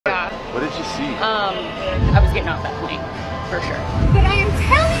What did you see? I was getting off that plane, for sure. But I am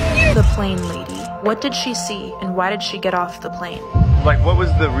telling you! The plane lady. What did she see and why did she get off the plane? Like, what was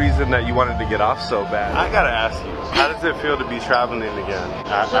the reason that you wanted to get off so bad? I gotta ask you, how does it feel to be traveling again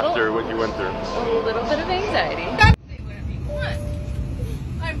after what you went through? A little bit of anxiety. Say whatever you want.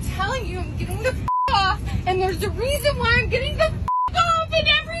 I'm telling you, I'm getting the f off, and there's a reason why I'm getting the f off, and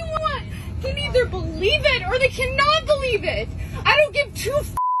everyone can either believe it or they cannot believe it. I don't give two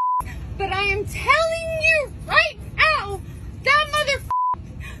f, but I am telling you right now, that mother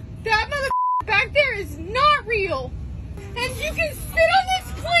back there is not real. And you can sit on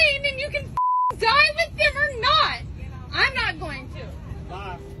this plane and you can die with them or not. I'm not going to.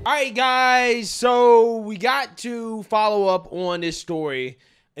 Bye. All right, guys. So we got to follow up on this story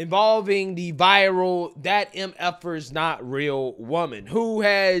involving the viral "That MFer's Not Real" woman who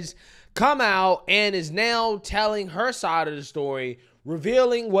has come out and is now telling her side of the story,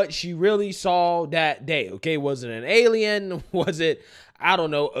 revealing what she really saw that day. Okay, was it an alien? Was it, I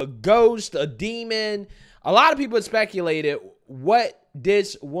don't know, a ghost, a demon? A lot of people have speculated what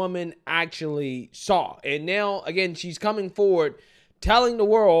this woman actually saw. And now, again, she's coming forward telling the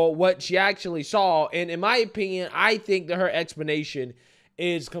world what she actually saw. And in my opinion, I think that her explanation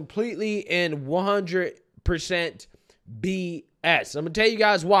is completely and 100% BS. I'm going to tell you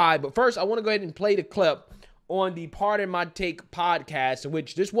guys why. But first, I want to go ahead and play the clip on the Pardon My Take podcast, in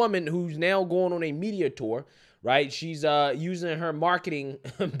which this woman, who's now going on a media tour, right? She's using her marketing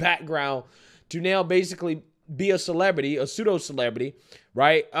background to now basically be a celebrity, a pseudo-celebrity,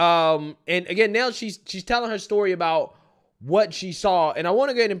 right? And again, now she's telling her story about what she saw. And I want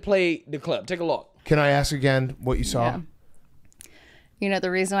to go ahead and play the clip. Take a look. Can I ask again what you saw? Yeah. You know,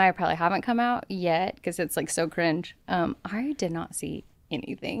 the reason why I probably haven't come out yet, because it's like so cringe, I did not see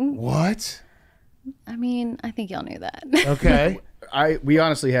anything. What? I mean, I think y'all knew that. Okay. We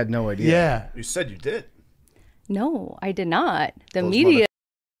honestly had no idea. Yeah. You said you did. No, I did not. The Those media.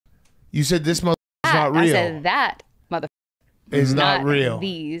 You said this mother is not real. I said that mother is not real.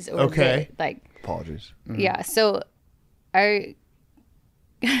 These or okay. Like Apologies. Yeah. So I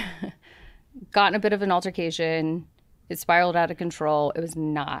got in a bit of an altercation. It spiraled out of control. It was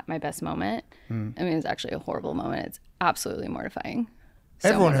not my best moment. I mean, it was actually a horrible moment. It's absolutely mortifying. So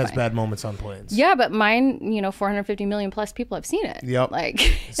Everyone mortifying. has bad moments on planes. Yeah, but mine, you know, 450 million plus people have seen it. Yep. Like,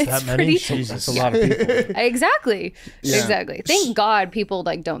 It's that many? Jesus. That's a lot of people. Exactly. Yeah. Exactly. Thank God people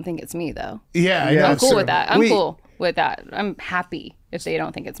like don't think it's me though. Yeah. Yeah. I'm cool with that. I'm Wait. cool with that. I'm happy if they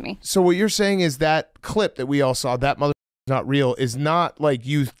don't think it's me. So what you're saying is that clip that we all saw, that mother is not real, is not like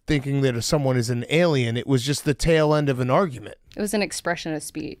you thinking that someone is an alien. It was just the tail end of an argument. It was an expression of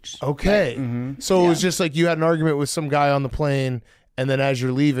speech. Okay. So it was just like you had an argument with some guy on the plane, and then as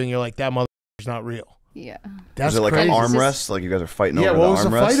you're leaving, you're like, that mother is not real. Yeah. That's Was it like crazy. an It's just- armrest? Like you guys are fighting Yeah, over what the was the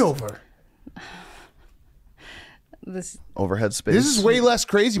armrest? fight over? This Overhead space. This is way less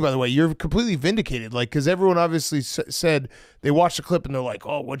crazy, by the way. You're completely vindicated. Like, because everyone obviously said they watched the clip and they're like,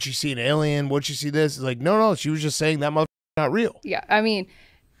 oh, what'd she see, an alien? What'd she see this? It's like, no, she was just saying that mother not real. Yeah, I mean,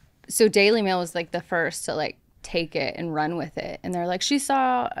 so Daily Mail was like the first to like take it and run with it. And they're like, she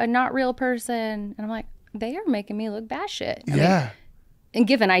saw a not real person. And I'm like, they are making me look batshit. I mean, and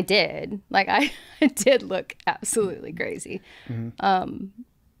given I did, like I did look absolutely crazy.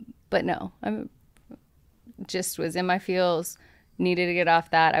 But no, I'm just was in my feels, needed to get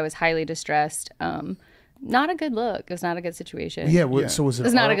off that. I was highly distressed. Not a good look. It was not a good situation. Yeah, so was it?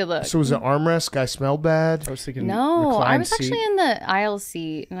 It's not a good look. So was it armrest? Guy smelled bad? I was thinking No, I reclined was seat. actually in the aisle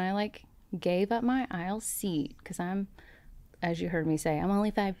seat, and I like gave up my aisle seat because I'm, as you heard me say, I'm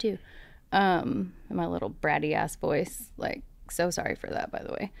only 5'2". In my little bratty ass voice, like so sorry for that, by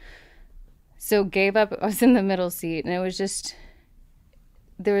the way. So gave up. I was in the middle seat, and it was just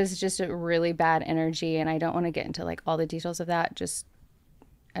there was just a really bad energy, and I don't want to get into like all the details of that. Just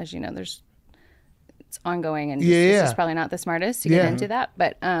as you know, it's ongoing, and this is probably not the smartest to get into that,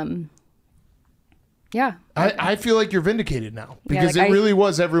 but yeah. I feel like you're vindicated now because like it really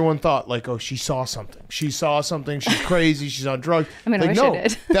was everyone thought like, oh, she saw something. She saw something. She's crazy. She's on drugs. I mean, I like, wish I no,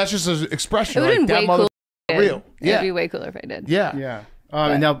 did. that's just an expression. It Like, would've been that way mother cool real. It'd be way cooler if I did. Yeah. Yeah.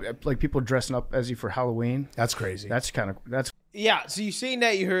 And now, like people dressing up as you for Halloween. That's crazy. That's Yeah, so you seen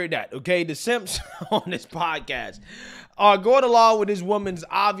that, you heard that, okay? The simps on this podcast are going along with this woman's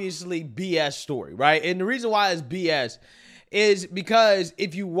obviously BS story, right? And the reason why it's BS is because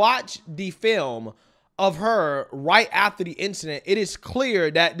if you watch the film of her right after the incident, it is clear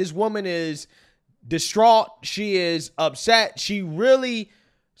that this woman is distraught. She is upset. She really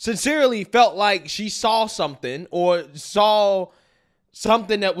sincerely felt like she saw something or saw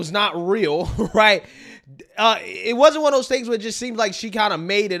something that was not real, right? it wasn't one of those things where it just seemed like she kind of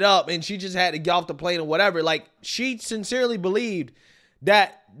made it up and she just had to get off the plane or whatever. Like, she sincerely believed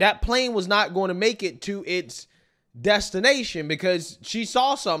that that plane was not going to make it to its destination because she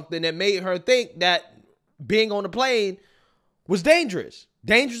saw something that made her think that being on the plane was dangerous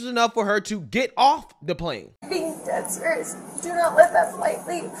enough for her to get off the plane. Being dead serious. Do not let that flight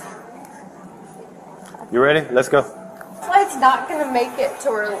leave. You ready? Let's go. Flight's not gonna make it to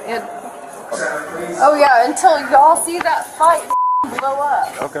Orlando. Oh yeah, until y'all see that flight blow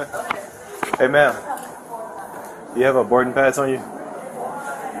up. Okay. Hey, ma'am. You have a boarding pass on you?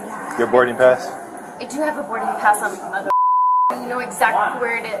 Your boarding pass? I do have a boarding pass on me, mother. You know exactly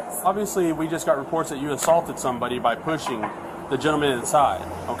where it is. Obviously, we just got reports that you assaulted somebody by pushing the gentleman inside,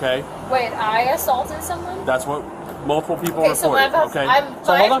 okay? Wait, I assaulted someone? That's what multiple people Okay, so reported, okay? I'm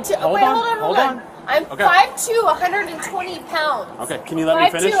So hold on, hold on. I'm Okay. 5'2", 120 pounds. Okay, can you let me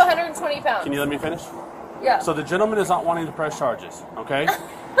finish? 5'2", 120 pounds. Can you let me finish? Yeah. So the gentleman is not wanting to press charges, okay?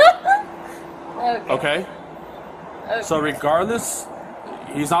 Okay. Okay? So regardless,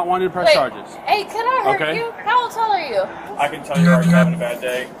 he's not wanting to press Wait, charges. hey, could I hurt Okay. you? How tall are you? I can tell you're having a bad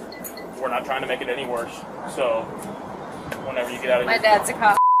day. We're not trying to make it any worse. So whenever you get out of My here. dad's a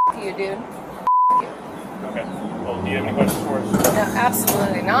cop. You, dude. Okay. Well, do you have any questions for us? No,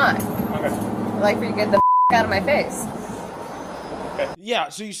 absolutely not. Okay. I'd like for you to get the out of my face. Yeah,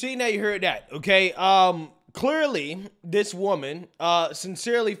 so you seen that, you heard that, okay? Clearly, this woman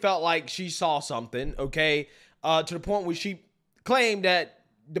sincerely felt like she saw something, okay? To the point where she claimed that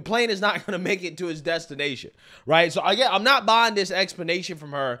the plane is not going to make it to its destination, right? So again, I'm not buying this explanation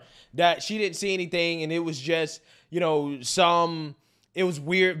from her that she didn't see anything and it was just, you know, it was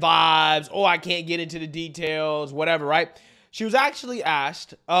weird vibes. Oh, I can't get into the details, whatever, right? She was actually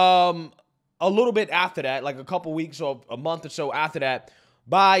asked a little bit after that, like a couple weeks or a month or so after that,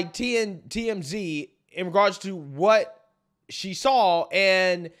 by TMZ in regards to what she saw,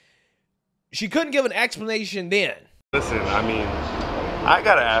 and she couldn't give an explanation then. Listen, I mean, I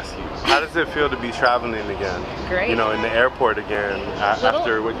gotta ask you, how does it feel to be traveling again? Great. You know, in the airport again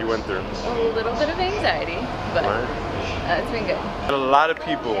after what you went through. A little bit of anxiety, but it's been good. A lot of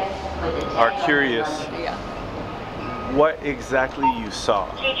people are curious Yeah. what exactly you saw,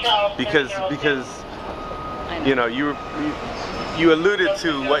 because you know you alluded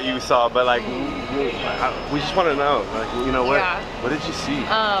to what you saw, but like we just want to know, like, you know, what did you see?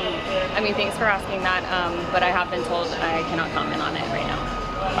 I mean, thanks for asking that, but I have been told I cannot comment on it right now.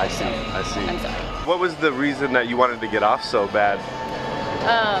 I see. I'm sorry. What was the reason that you wanted to get off so bad?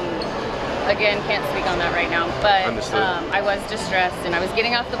 Again, can't speak on that right now, but Understood. I was distressed and I was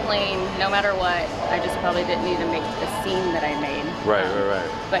getting off the plane no matter what. I just probably didn't need to make the scene that I made. Right.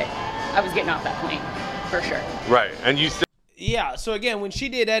 But I was getting off that plane, for sure. Right, and you still. Yeah, so again, when she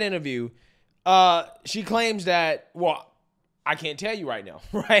did that interview, she claims that, well, I can't tell you right now,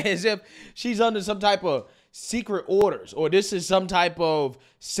 right? As if she's under some type of secret orders, or this is some type of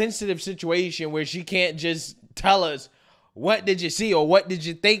sensitive situation where she can't just tell us what did you see or what did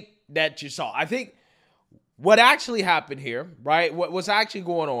you think that you saw. I think what actually happened here, right? What's actually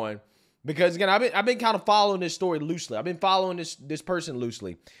going on, because again, I've been kind of following this story loosely. I've been following this person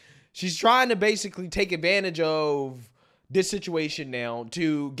loosely. She's trying to basically take advantage of this situation now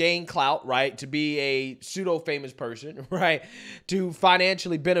to gain clout, right? To be a pseudo-famous person, right? To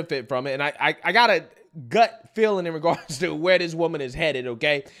financially benefit from it. And I got a gut feeling in regards to where this woman is headed,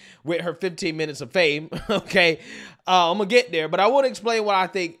 okay? With her 15 minutes of fame, okay? I'm going to get there, but I want to explain what I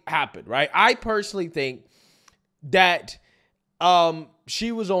think happened, right? I personally think that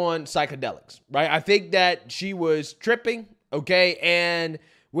she was on psychedelics, right? I think that she was tripping, okay? And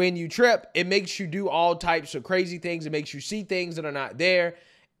when you trip, it makes you do all types of crazy things. It makes you see things that are not there.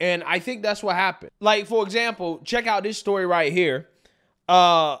 And I think that's what happened. Like, for example, check out this story right here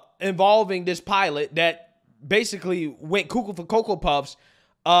involving this pilot that basically went cuckoo for Cocoa Puffs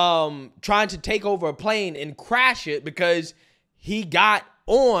trying to take over a plane and crash it because he got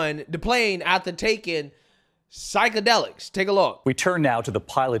on the plane after taking psychedelics. Take a look. We turn now to the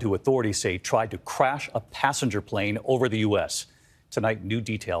pilot who authorities say tried to crash a passenger plane over the U.S. Tonight, new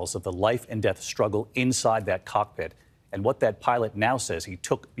details of the life and death struggle inside that cockpit and what that pilot now says he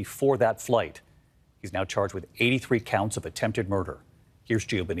took before that flight. He's now charged with 83 counts of attempted murder. Here's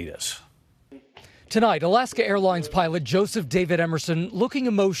Gio Benitez. Tonight, Alaska Airlines pilot Joseph David Emerson looking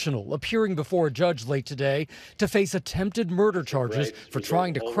emotional, appearing before a judge late today to face attempted murder charges for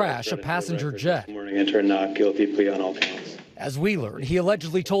trying to crash a passenger jet. Enter not guilty plea on all counts. As we learned, he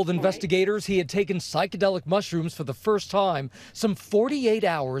allegedly told investigators he had taken psychedelic mushrooms for the first time some 48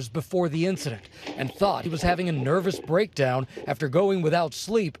 hours before the incident and thought he was having a nervous breakdown after going without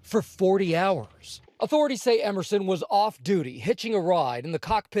sleep for 40 hours. Authorities say Emerson was off duty, hitching a ride in the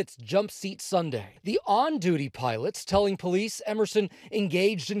cockpit's jump seat Sunday. The on-duty pilots telling police Emerson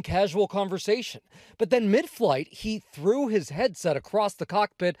engaged in casual conversation. But then mid-flight, he threw his headset across the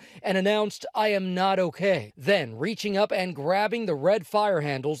cockpit and announced, "I am not okay," then reaching up and grabbing the red fire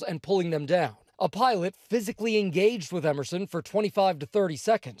handles and pulling them down. A pilot physically engaged with Emerson for 25 to 30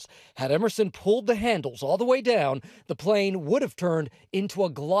 seconds. Had Emerson pulled the handles all the way down, the plane would have turned into a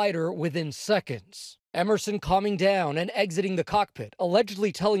glider within seconds. Emerson calming down and exiting the cockpit,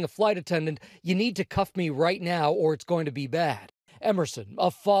 allegedly telling a flight attendant, "You need to cuff me right now or it's going to be bad." Emerson, a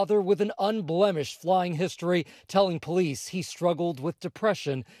father with an unblemished flying history, telling police he struggled with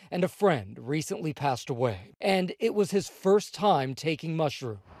depression and a friend recently passed away. And it was his first time taking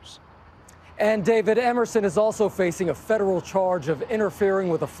mushrooms. And David, Emerson is also facing a federal charge of interfering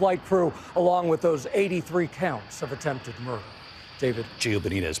with a flight crew, along with those 83 counts of attempted murder. David. Gio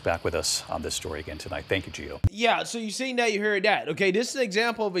Benitez back with us on this story again tonight. Thank you, Gio. Yeah, so you seen that, you heard that. Okay, this is an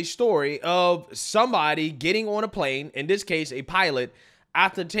example of a story of somebody getting on a plane, in this case, a pilot,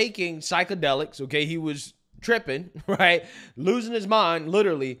 after taking psychedelics. Okay, he was tripping, right? Losing his mind,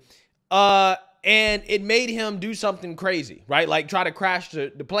 literally. And it made him do something crazy, right? Like try to crash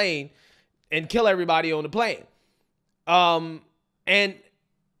the plane and kill everybody on the plane. And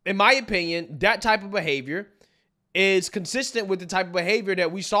in my opinion, that type of behavior is consistent with the type of behavior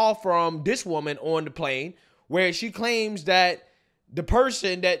that we saw from this woman on the plane, where she claims that the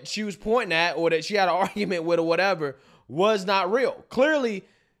person that she was pointing at or that she had an argument with or whatever was not real. Clearly,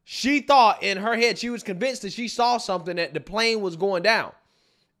 she thought in her head, she was convinced that she saw something, that the plane was going down.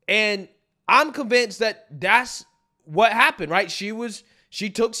 And I'm convinced that that's what happened, right? She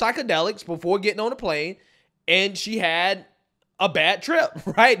took psychedelics before getting on the plane, and she had a bad trip,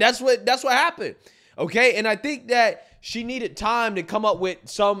 right? That's what happened. Okay, and I think that she needed time to come up with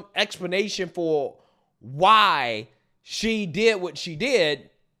some explanation for why she did what she did.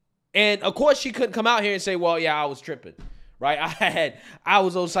 And of course, she couldn't come out here and say, well, yeah, I was tripping, right? I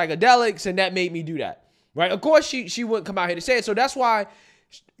was on psychedelics and that made me do that, right? Of course, she wouldn't come out here to say it. So that's why,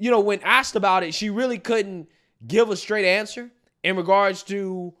 you know, when asked about it, she really couldn't give a straight answer in regards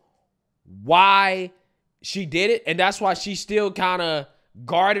to why she did it. And that's why she's still kind of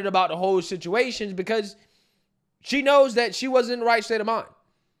guarded about the whole situation, because she knows that she wasn't in the right state of mind.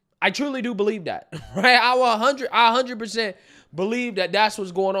 I truly do believe that, right? I 100% believe that that's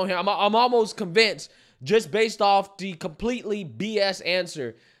what's going on here. I'm almost convinced, just based off the completely BS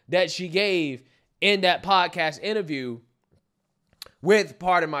answer that she gave in that podcast interview with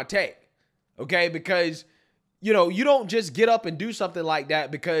Pardon My Take, okay? Because, you know, you don't just get up and do something like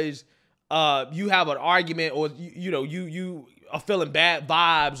that because you have an argument, or you are feeling bad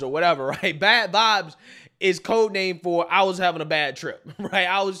vibes or whatever, right? Bad vibes is code name for I was having a bad trip, right?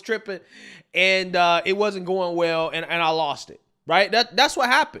 I was tripping and it wasn't going well and I lost it, right? That's what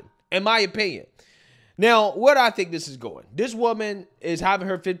happened, in my opinion. Now, where do I think this is going? This woman is having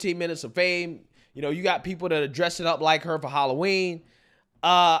her 15 minutes of fame. You know, you got people that are dressing up like her for Halloween.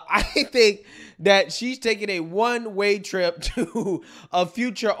 I think that she's taking a one-way trip to a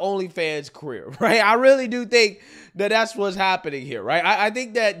future OnlyFans career, right? I really do think that that's what's happening here, right? I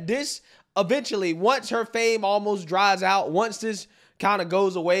think that this eventually, once her fame almost dries out, once this kind of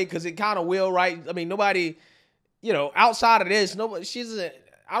goes away, because it kind of will, right? I mean, nobody, you know, outside of this, nobody,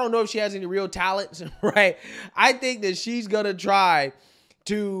 I don't know if she has any real talents, right? I think that she's going to try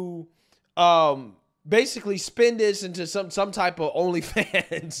to basically spin this into some type of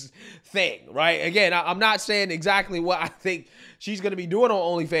OnlyFans thing, right? Again, I'm not saying exactly what I think she's going to be doing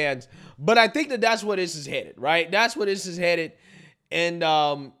on OnlyFans, but I think that that's where this is headed, right? That's where this is headed. And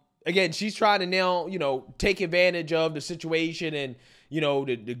again, she's trying to now, you know, take advantage of the situation and, you know,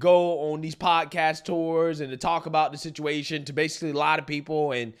 to go on these podcast tours and to talk about the situation, to basically lie to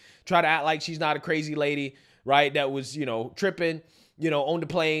people and try to act like she's not a crazy lady, right? That was, you know, tripping, you know, on the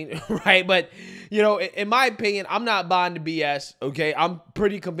plane, right? But, you know, in my opinion, I'm not buying the BS, okay? I'm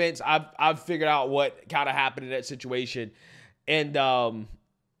pretty convinced I've figured out what kind of happened in that situation. And,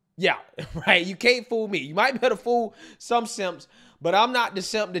 yeah, right? You can't fool me. You might be able to fool some simps, but I'm not the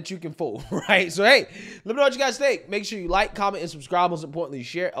simp that you can fool, right? So, hey, let me know what you guys think. Make sure you like, comment, and subscribe. Most importantly,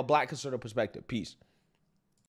 share a Black conservative perspective. Peace.